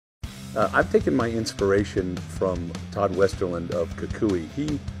I've taken my inspiration from Todd Westerland of Kukui.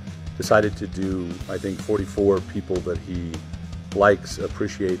 He decided to do, I think, 44 people that he likes,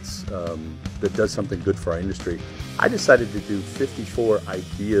 appreciates, that does something good for our industry. I decided to do 54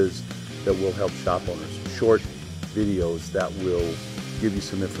 ideas that will help shop owners, short videos that will give you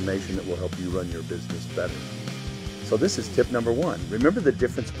some information that will help you run your business better. So this is tip number one. Remember the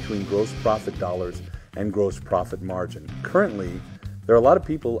difference between gross profit dollars and gross profit margin. Currently, there are a lot of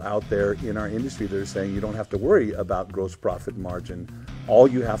people out there in our industry that are saying you don't have to worry about gross profit margin. All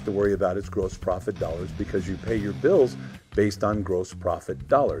you have to worry about is gross profit dollars because you pay your bills based on gross profit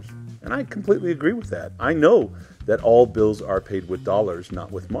dollars. And I completely agree with that. I know that all bills are paid with dollars,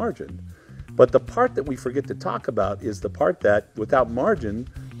 not with margin. But the part that we forget to talk about is the part that without margin,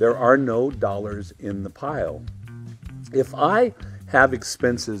 there are no dollars in the pile. If I have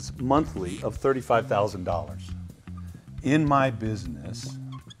expenses monthly of $35,000 in my business,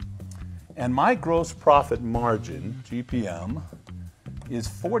 and my gross profit margin, GPM, is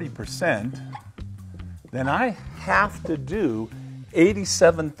 40%, then I have to do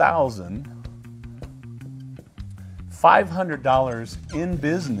 $87,500 in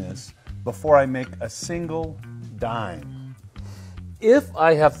business before I make a single dime. If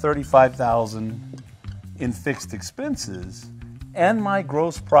I have $35,000 in fixed expenses and my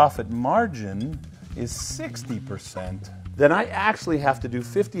gross profit margin is 60%, then I actually have to do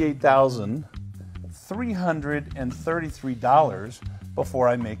 $58,333 before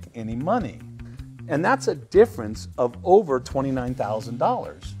I make any money. And that's a difference of over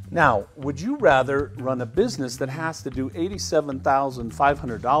 $29,000. Now, would you rather run a business that has to do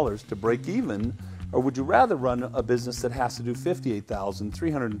 $87,500 to break even, or would you rather run a business that has to do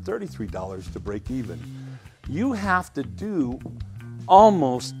 $58,333 to break even? You have to do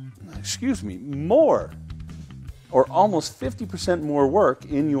more, or almost 50% more work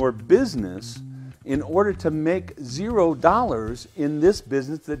in your business in order to make $0 in this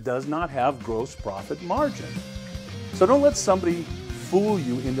business that does not have gross profit margin. So don't let somebody fool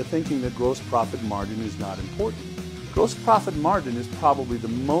you into thinking that gross profit margin is not important. Gross profit margin is probably the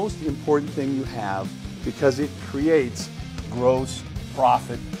most important thing you have because it creates gross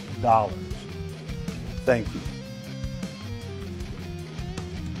profit dollars. Thank you.